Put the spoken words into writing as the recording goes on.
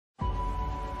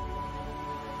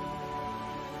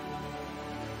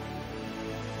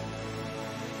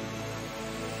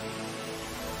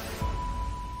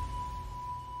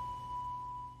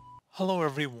Hello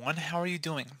everyone, how are you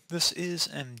doing? This is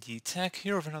MD Tech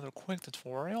here with another quick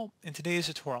tutorial. In today's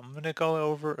tutorial, I'm going to go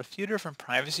over a few different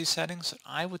privacy settings that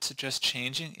I would suggest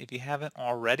changing if you haven't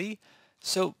already.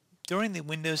 So during the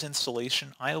Windows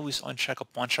installation, I always uncheck a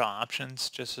bunch of options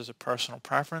just as a personal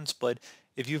preference, but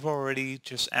if you've already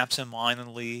just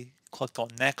absentmindedly clicked on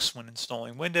next when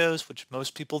installing Windows, which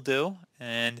most people do,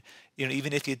 and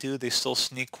even if you do, they still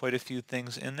sneak quite a few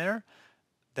things in there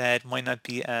that might not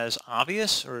be as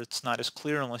obvious, or it's not as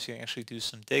clear unless you actually do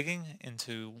some digging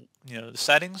into the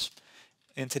settings.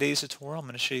 In today's tutorial, I'm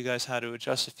going to show you guys how to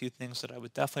adjust a few things that I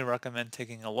would definitely recommend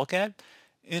taking a look at,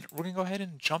 and we're going to go ahead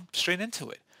and jump straight into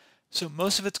it. So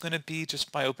most of it's going to be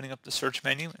just by opening up the search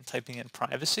menu and typing in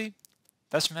privacy.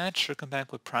 Best match should come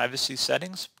back with privacy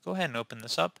settings. Go ahead and open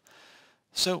this up.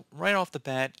 So right off the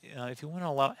bat, if you want to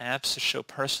allow apps to show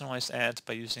personalized ads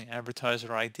by using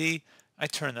advertiser ID, I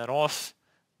turn that off.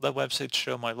 Let websites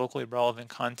show my locally relevant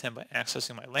content by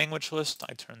accessing my language list.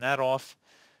 I turn that off.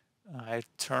 I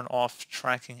turn off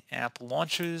tracking app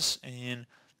launches and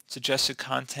suggested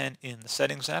content in the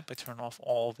settings app. I turn off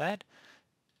all of that.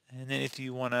 And then if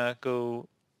you want to go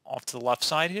off to the left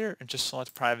side here and just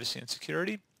select privacy and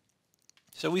security.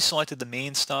 So we selected the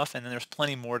main stuff, and then there's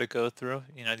plenty more to go through.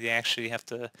 You actually have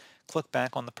to click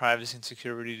back on the privacy and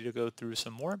security to go through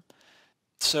some more.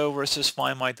 So where it says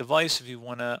find my device, if you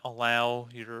want to allow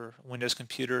your Windows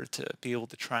computer to be able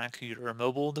to track your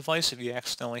mobile device, if you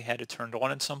accidentally had it turned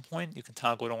on at some point, you can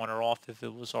toggle it on or off if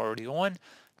it was already on.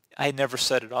 I never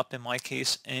set it up in my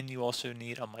case, and you also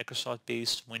need a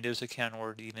Microsoft-based Windows account in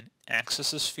order to even access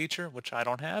this feature, which I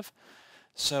don't have.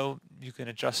 So you can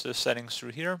adjust those settings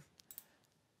through here.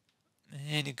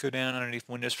 And you go down underneath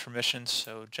Windows permissions,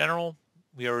 so general.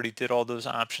 We already did all those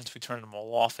options. We turned them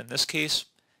all off in this case.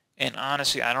 And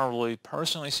honestly, I don't really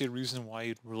personally see a reason why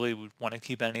you really would want to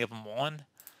keep any of them on.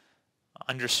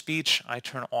 Under speech, I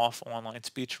turn off online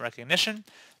speech recognition.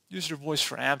 User voice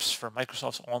for apps for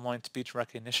Microsoft's online speech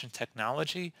recognition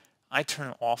technology. I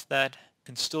turn off that. You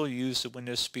can still use the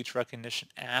Windows speech recognition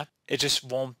app. It just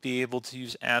won't be able to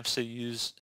use apps that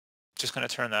use, just going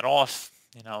to turn that off,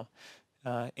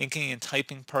 inking and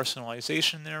typing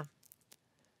personalization there.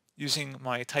 Using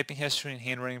my typing history and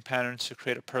handwriting patterns to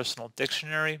create a personal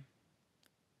dictionary.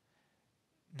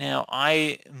 Now,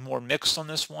 I am more mixed on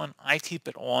this one. I keep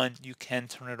it on. You can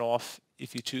turn it off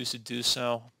if you choose to do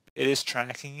so. It is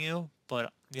tracking you,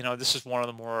 but this is one of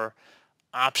the more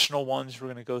optional ones we're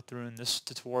going to go through in this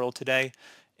tutorial today.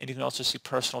 And you can also see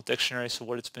personal dictionary, so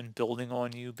what it's been building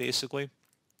on you basically.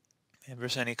 If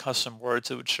there's any custom words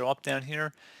that would show up down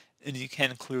here, and you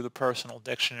can clear the personal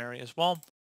dictionary as well.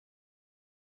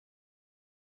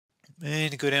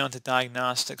 And go down to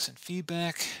diagnostics and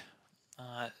feedback.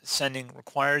 Sending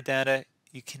required data.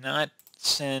 You cannot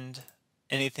send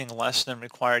anything less than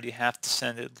required. You have to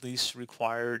send at least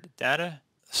required data.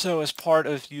 So as part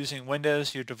of using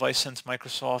Windows, your device sends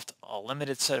Microsoft a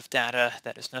limited set of data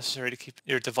that is necessary to keep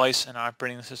your device and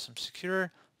operating system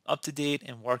secure, up to date,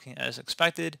 and working as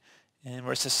expected. And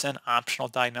where it says send optional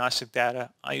diagnostic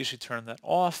data, I usually turn that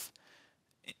off.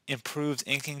 Improved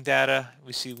inking data,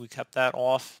 we see we kept that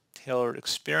off. Tailored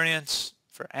experience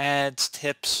for ads,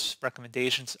 tips,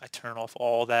 recommendations, I turn off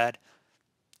all that.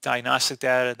 Diagnostic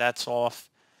data, that's off.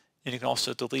 And you can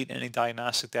also delete any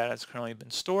diagnostic data that's currently been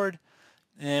stored.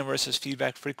 And where it says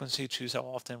feedback frequency, choose how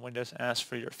often Windows asks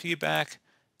for your feedback.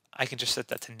 I can just set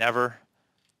that to never.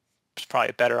 It's probably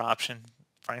a better option,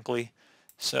 frankly.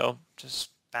 So just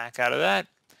back out of that.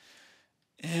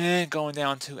 And going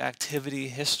down to activity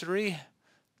history.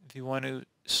 If you want to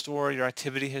store your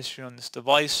activity history on this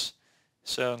device,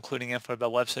 so including info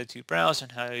about websites you browse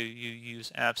and how you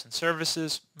use apps and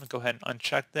services, I'm going to go ahead and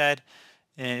uncheck that.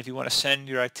 And if you want to send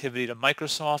your activity to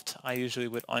Microsoft, I usually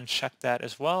would uncheck that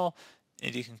as well.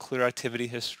 And you can clear activity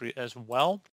history as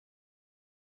well.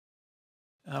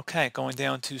 Okay, going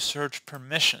down to search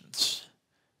permissions.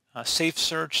 Safe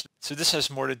search. So this has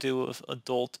more to do with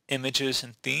adult images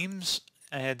and themes.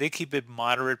 They keep it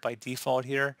moderate by default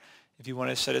here. If you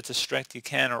want to set it to strict, you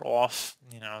can, or off.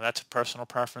 That's a personal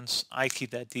preference. I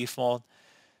keep that default.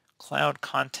 Cloud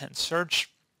content search.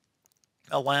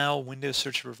 Allow Windows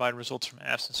Search to provide results from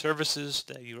apps and services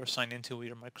that you are signed into with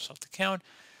your Microsoft account.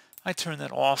 I turn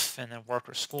that off, and then work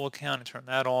or school account, I turn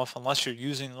that off. Unless you're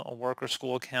using a work or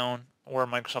school account or a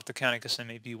Microsoft account, I guess then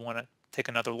maybe you want to take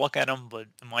another look at them, but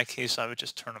in my case, I would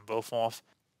just turn them both off.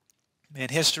 And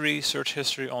history, search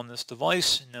history on this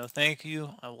device, no thank you.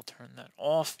 I will turn that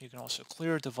off. You can also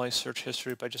clear device search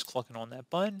history by just clicking on that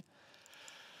button.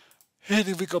 And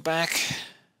if we go back,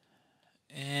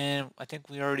 and I think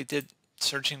we already did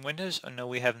searching Windows. Oh, no,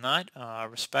 we have not.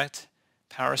 Respect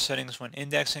power settings when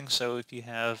indexing. So if you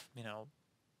have,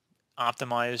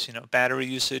 optimize, battery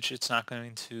usage, it's not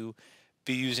going to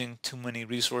be using too many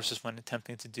resources when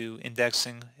attempting to do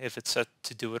indexing if it's set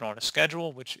to do it on a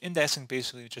schedule, which indexing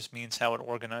basically just means how it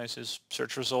organizes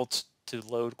search results to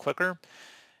load quicker.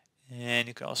 And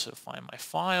you can also find my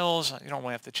files. You don't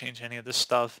really have to change any of this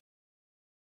stuff.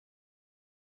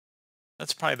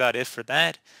 That's probably about it for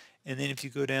that. And then if you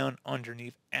go down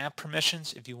underneath app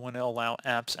permissions, if you want to allow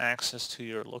apps access to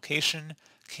your location,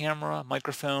 camera,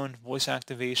 microphone, voice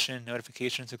activation,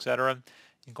 notifications, etc., you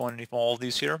can go underneath all of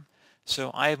these here.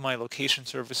 So I have my location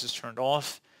services turned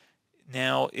off.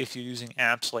 Now, if you're using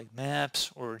apps like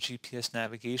Maps or a GPS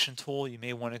navigation tool, you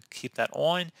may want to keep that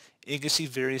on. You can see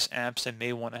various apps that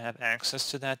may want to have access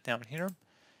to that down here.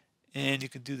 And you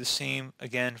can do the same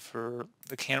again for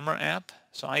the camera app.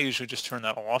 So I usually just turn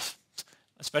that off,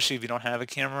 especially if you don't have a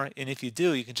camera. And if you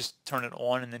do, you can just turn it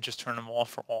on and then just turn them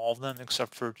off for all of them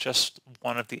except for just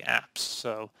one of the apps.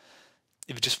 So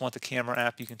if you just want the camera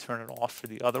app, you can turn it off for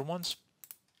the other ones,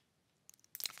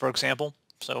 for example.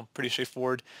 So pretty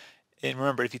straightforward. And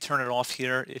remember, if you turn it off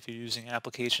here, if you're using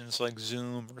applications like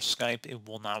Zoom or Skype, it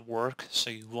will not work. So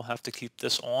you will have to keep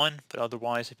this on. But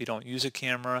otherwise, if you don't use a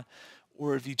camera,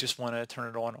 or if you just want to turn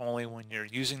it on only when you're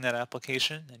using that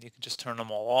application, then you can just turn them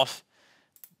all off.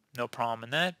 No problem in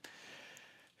that.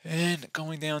 And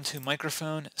going down to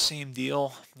microphone, same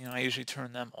deal. I usually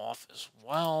turn them off as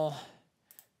well.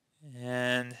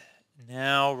 And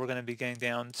now we're going to be getting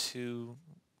down to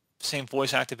same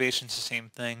voice activations, the same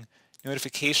thing.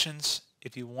 Notifications,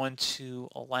 if you want to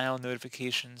allow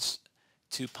notifications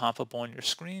to pop up on your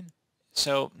screen.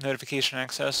 So notification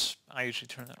access, I usually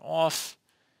turn that off.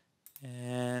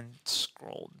 And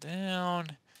scroll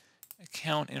down.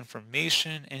 Account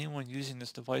information. Anyone using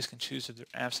this device can choose if their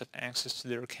apps have access to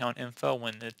their account info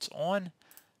when it's on.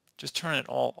 Just turn it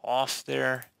all off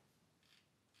there.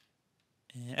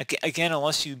 And again,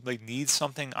 unless you need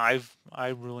something, I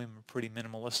really am a pretty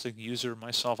minimalistic user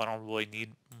myself. I don't really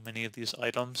need many of these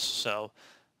items. So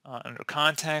under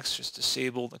contacts, just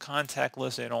disable the contact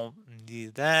list. I don't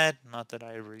need that. Not that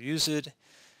I ever use it.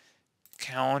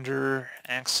 Calendar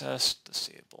access,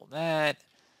 disable that.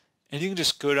 And you can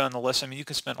just go down the list. I mean, you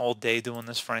can spend all day doing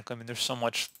this, frankly. I mean, there's so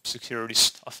much security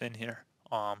stuff in here.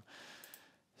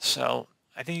 So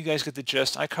I think you guys get the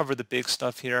gist. I covered the big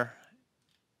stuff here.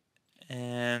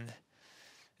 And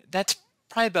that's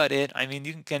probably about it. I mean,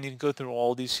 you can go through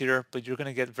all these here, but you're going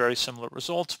to get very similar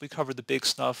results. We covered the big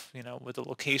stuff, with the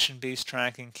location-based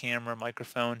tracking, camera,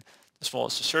 microphone, as well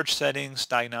as the search settings,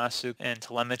 diagnostic, and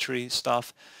telemetry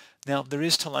stuff. Now, there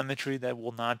is telemetry that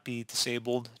will not be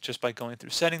disabled just by going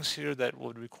through settings here. That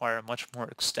would require a much more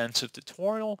extensive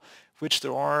tutorial, which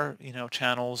there are,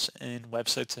 channels and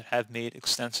websites that have made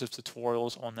extensive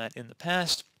tutorials on that in the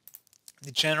past.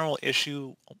 The general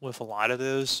issue with a lot of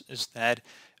those is that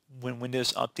when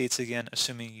Windows updates again,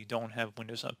 assuming you don't have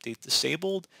Windows Update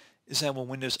disabled, is that when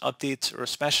Windows updates, or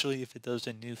especially if it does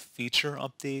a new feature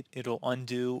update, it'll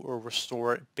undo or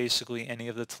restore basically any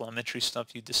of the telemetry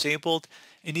stuff you disabled.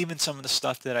 And even some of the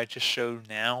stuff that I just showed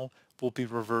now will be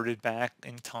reverted back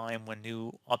in time when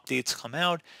new updates come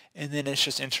out. And then it's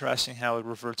just interesting how it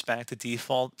reverts back to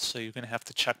default. So you're going to have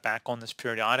to check back on this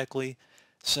periodically.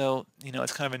 So,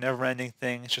 it's kind of a never-ending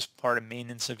thing. It's just part of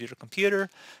maintenance of your computer.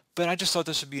 But I just thought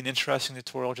this would be an interesting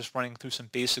tutorial, just running through some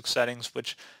basic settings,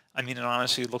 which, I mean, it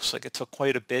honestly looks like it took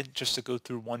quite a bit just to go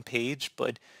through one page.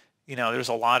 But, there's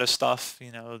a lot of stuff,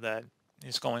 that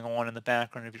is going on in the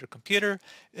background of your computer.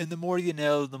 And the more you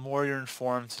know, the more you're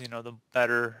informed, the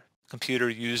better computer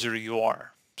user you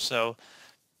are. So,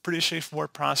 pretty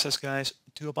straightforward process, guys.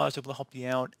 I do hope I was able to help you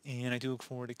out, and I do look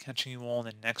forward to catching you all in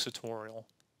the next tutorial.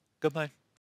 Goodbye.